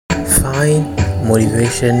Find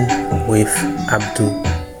motivation with Abdou.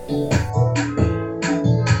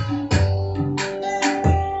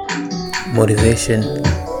 Motivation,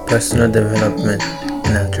 personal development,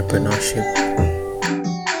 and entrepreneurship.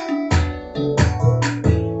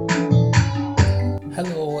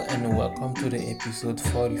 Hello and welcome to the episode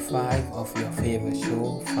 45 of your favorite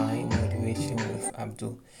show, Find Motivation with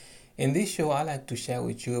Abdou. In this show, I like to share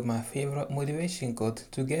with you my favorite motivation quote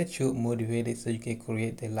to get you motivated so you can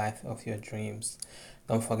create the life of your dreams.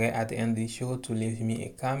 Don't forget at the end of the show to leave me a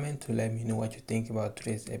comment to let me know what you think about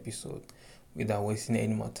today's episode. Without wasting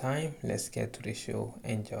any more time, let's get to the show.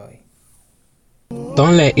 Enjoy.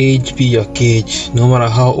 Don't let age be your cage. No matter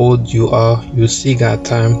how old you are, you still got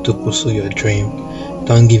time to pursue your dream.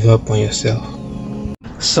 Don't give up on yourself.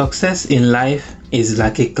 Success in life is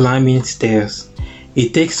like a climbing stairs.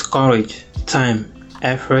 It takes courage, time,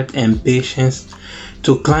 effort, and patience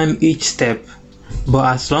to climb each step.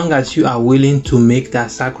 But as long as you are willing to make that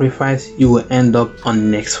sacrifice, you will end up on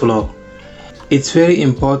the next floor. It's very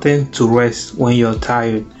important to rest when you're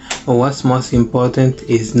tired, but what's most important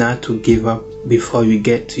is not to give up before you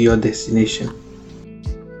get to your destination.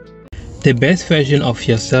 The best version of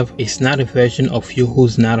yourself is not a version of you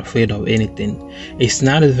who's not afraid of anything. It's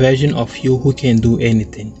not a version of you who can do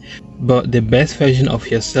anything. But the best version of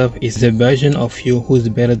yourself is the version of you who's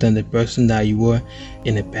better than the person that you were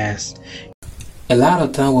in the past. A lot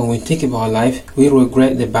of time when we think about life, we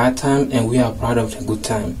regret the bad time and we are proud of the good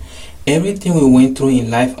time. Everything we went through in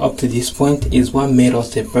life up to this point is what made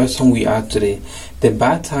us the person we are today. The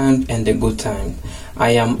bad times and the good times.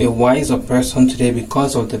 I am a wiser person today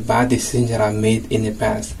because of the bad decisions that I made in the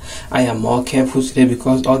past. I am more careful today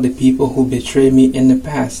because of the people who betrayed me in the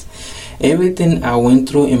past. Everything I went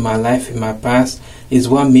through in my life in my past is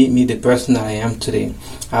what made me the person that I am today.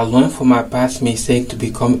 I learned from my past mistake to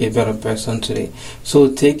become a better person today.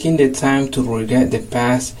 So taking the time to regret the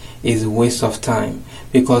past is a waste of time,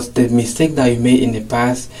 because the mistake that you made in the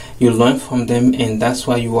past, you learn from them, and that's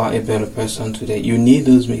why you are a better person today. You need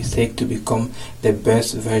those mistakes to become the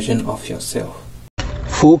best version of yourself.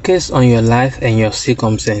 Focus on your life and your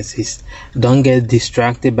circumstances. Don't get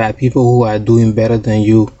distracted by people who are doing better than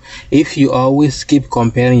you. If you always keep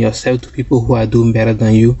comparing yourself to people who are doing better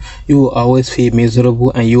than you, you will always feel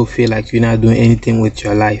miserable and you will feel like you're not doing anything with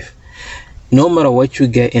your life. No matter what you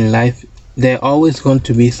get in life, there's always going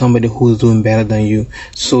to be somebody who's doing better than you.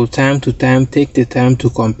 So time to time, take the time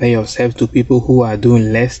to compare yourself to people who are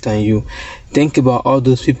doing less than you. Think about all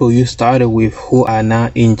those people you started with who are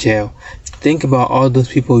now in jail. Think about all those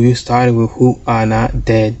people you started with who are not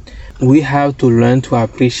dead. We have to learn to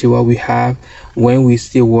appreciate what we have when we're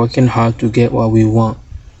still working hard to get what we want.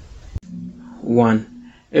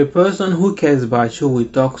 1. A person who cares about you will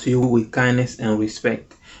talk to you with kindness and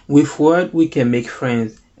respect. With words we can make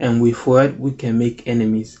friends, and with words we can make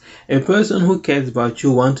enemies. A person who cares about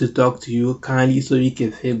you wants to talk to you kindly so you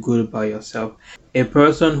can feel good about yourself. A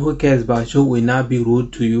person who cares about you will not be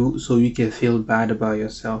rude to you so you can feel bad about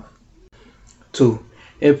yourself. 2.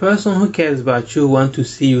 A person who cares about you wants to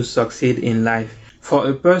see you succeed in life. For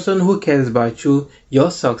a person who cares about you, your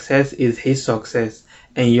success is his success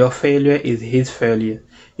and your failure is his failure.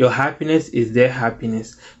 Your happiness is their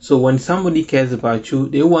happiness. So when somebody cares about you,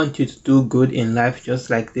 they want you to do good in life just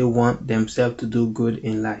like they want themselves to do good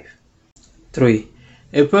in life. 3.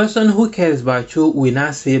 A person who cares about you will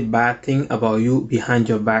not say bad things about you behind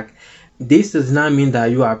your back. This does not mean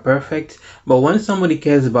that you are perfect, but when somebody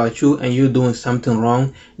cares about you and you're doing something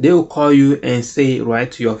wrong, they will call you and say it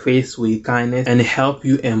right to your face with kindness and help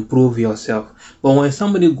you improve yourself. But when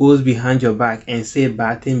somebody goes behind your back and say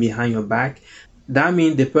bad thing behind your back, that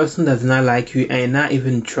means the person does not like you and not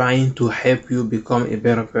even trying to help you become a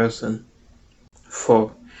better person.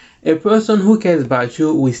 4. A person who cares about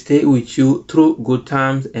you will stay with you through good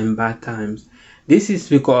times and bad times. This is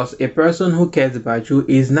because a person who cares about you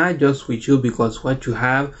is not just with you because what you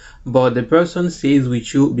have, but the person stays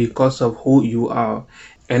with you because of who you are.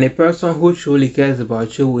 And a person who truly cares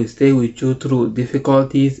about you will stay with you through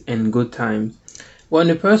difficulties and good times. When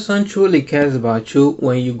a person truly cares about you,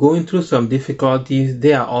 when you're going through some difficulties,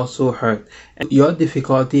 they are also hurt. And your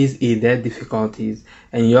difficulties is their difficulties,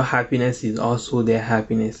 and your happiness is also their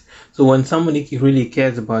happiness. So when somebody really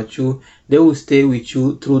cares about you, they will stay with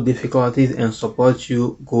you through difficulties and support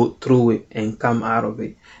you go through it and come out of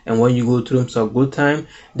it. And when you go through some good time,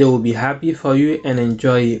 they will be happy for you and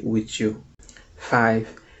enjoy it with you.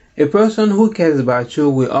 5. A person who cares about you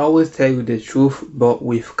will always tell you the truth, but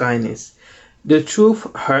with kindness. The truth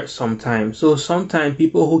hurts sometimes, so sometimes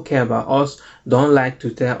people who care about us don't like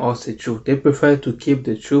to tell us the truth. They prefer to keep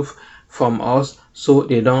the truth from us so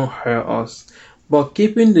they don't hurt us. But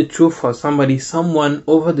keeping the truth for someone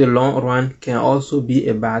over the long run can also be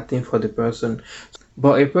a bad thing for the person.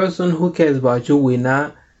 But a person who cares about you will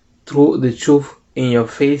not throw the truth in your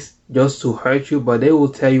face just to hurt you, but they will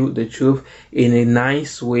tell you the truth in a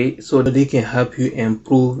nice way so that they can help you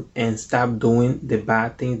improve and stop doing the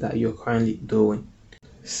bad things that you're currently doing.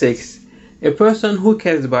 6. A person who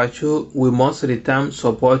cares about you will most of the time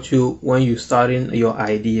support you when you're starting your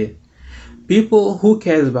idea. People who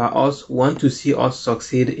cares about us want to see us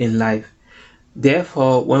succeed in life.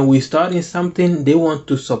 Therefore, when we start in something, they want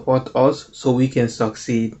to support us so we can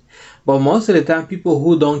succeed. But most of the time, people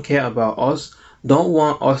who don't care about us don't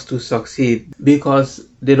want us to succeed because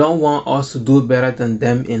they don't want us to do better than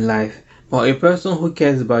them in life. But a person who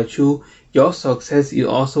cares about you, your success is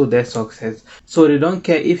also their success. So they don't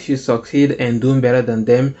care if you succeed and doing better than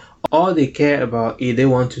them. All they care about is they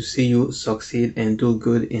want to see you succeed and do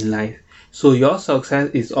good in life. So your success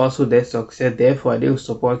is also their success, therefore they will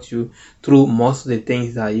support you through most of the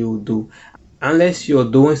things that you will do. Unless you're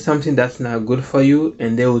doing something that's not good for you,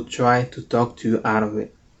 and they will try to talk to you out of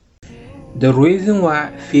it. The reason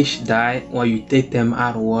why fish die when you take them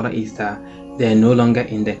out of water is that they're no longer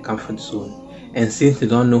in their comfort zone. And since they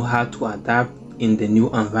don't know how to adapt in the new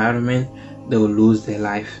environment, they will lose their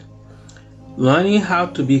life. Learning how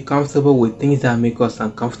to be comfortable with things that make us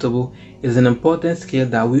uncomfortable is an important skill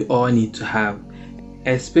that we all need to have,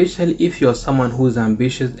 especially if you're someone who's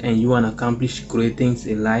ambitious and you want to accomplish great things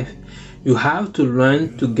in life. You have to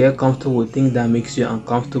learn to get comfortable with things that makes you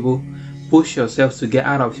uncomfortable, push yourself to get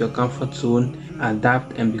out of your comfort zone,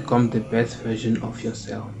 adapt and become the best version of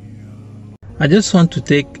yourself. I just want to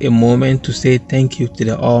take a moment to say thank you to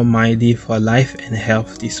the Almighty for life and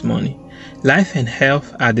health this morning. Life and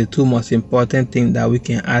health are the two most important things that we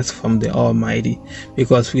can ask from the Almighty,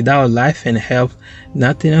 because without life and health,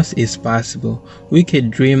 nothing else is possible. We can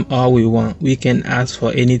dream all we want, we can ask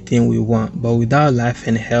for anything we want, but without life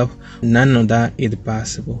and health, none of that is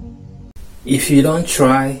possible. If you don't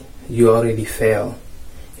try, you already fail.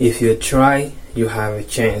 If you try, you have a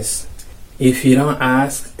chance. If you don't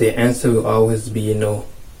ask, the answer will always be no.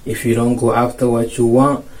 If you don't go after what you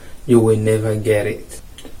want, you will never get it.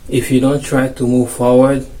 If you don't try to move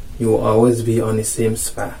forward, you will always be on the same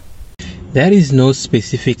spot. There is no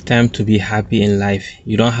specific time to be happy in life.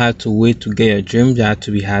 You don't have to wait to get your dream job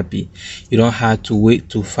to be happy. You don't have to wait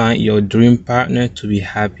to find your dream partner to be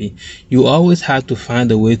happy. You always have to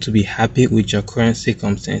find a way to be happy with your current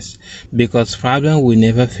circumstance, because problems will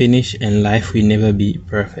never finish and life will never be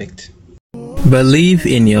perfect. Believe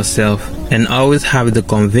in yourself and always have the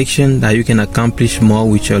conviction that you can accomplish more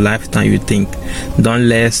with your life than you think. Don't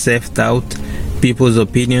let self-doubt, people's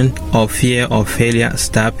opinion, or fear of failure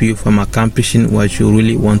stop you from accomplishing what you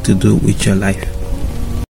really want to do with your life.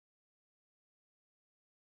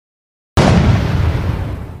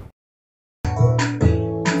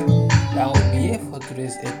 That will be it for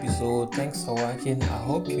today's episode. Thanks for watching. I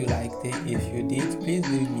hope you liked it. If you did, please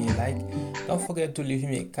leave me a like. Don't forget to leave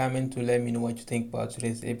me a comment to let me know what you think about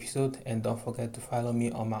today's episode, and don't forget to follow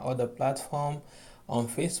me on my other platform on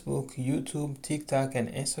Facebook, YouTube, TikTok, and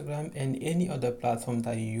Instagram, and any other platform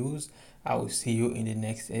that you use. I will see you in the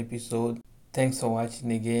next episode. Thanks for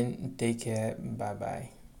watching again. Take care. Bye bye.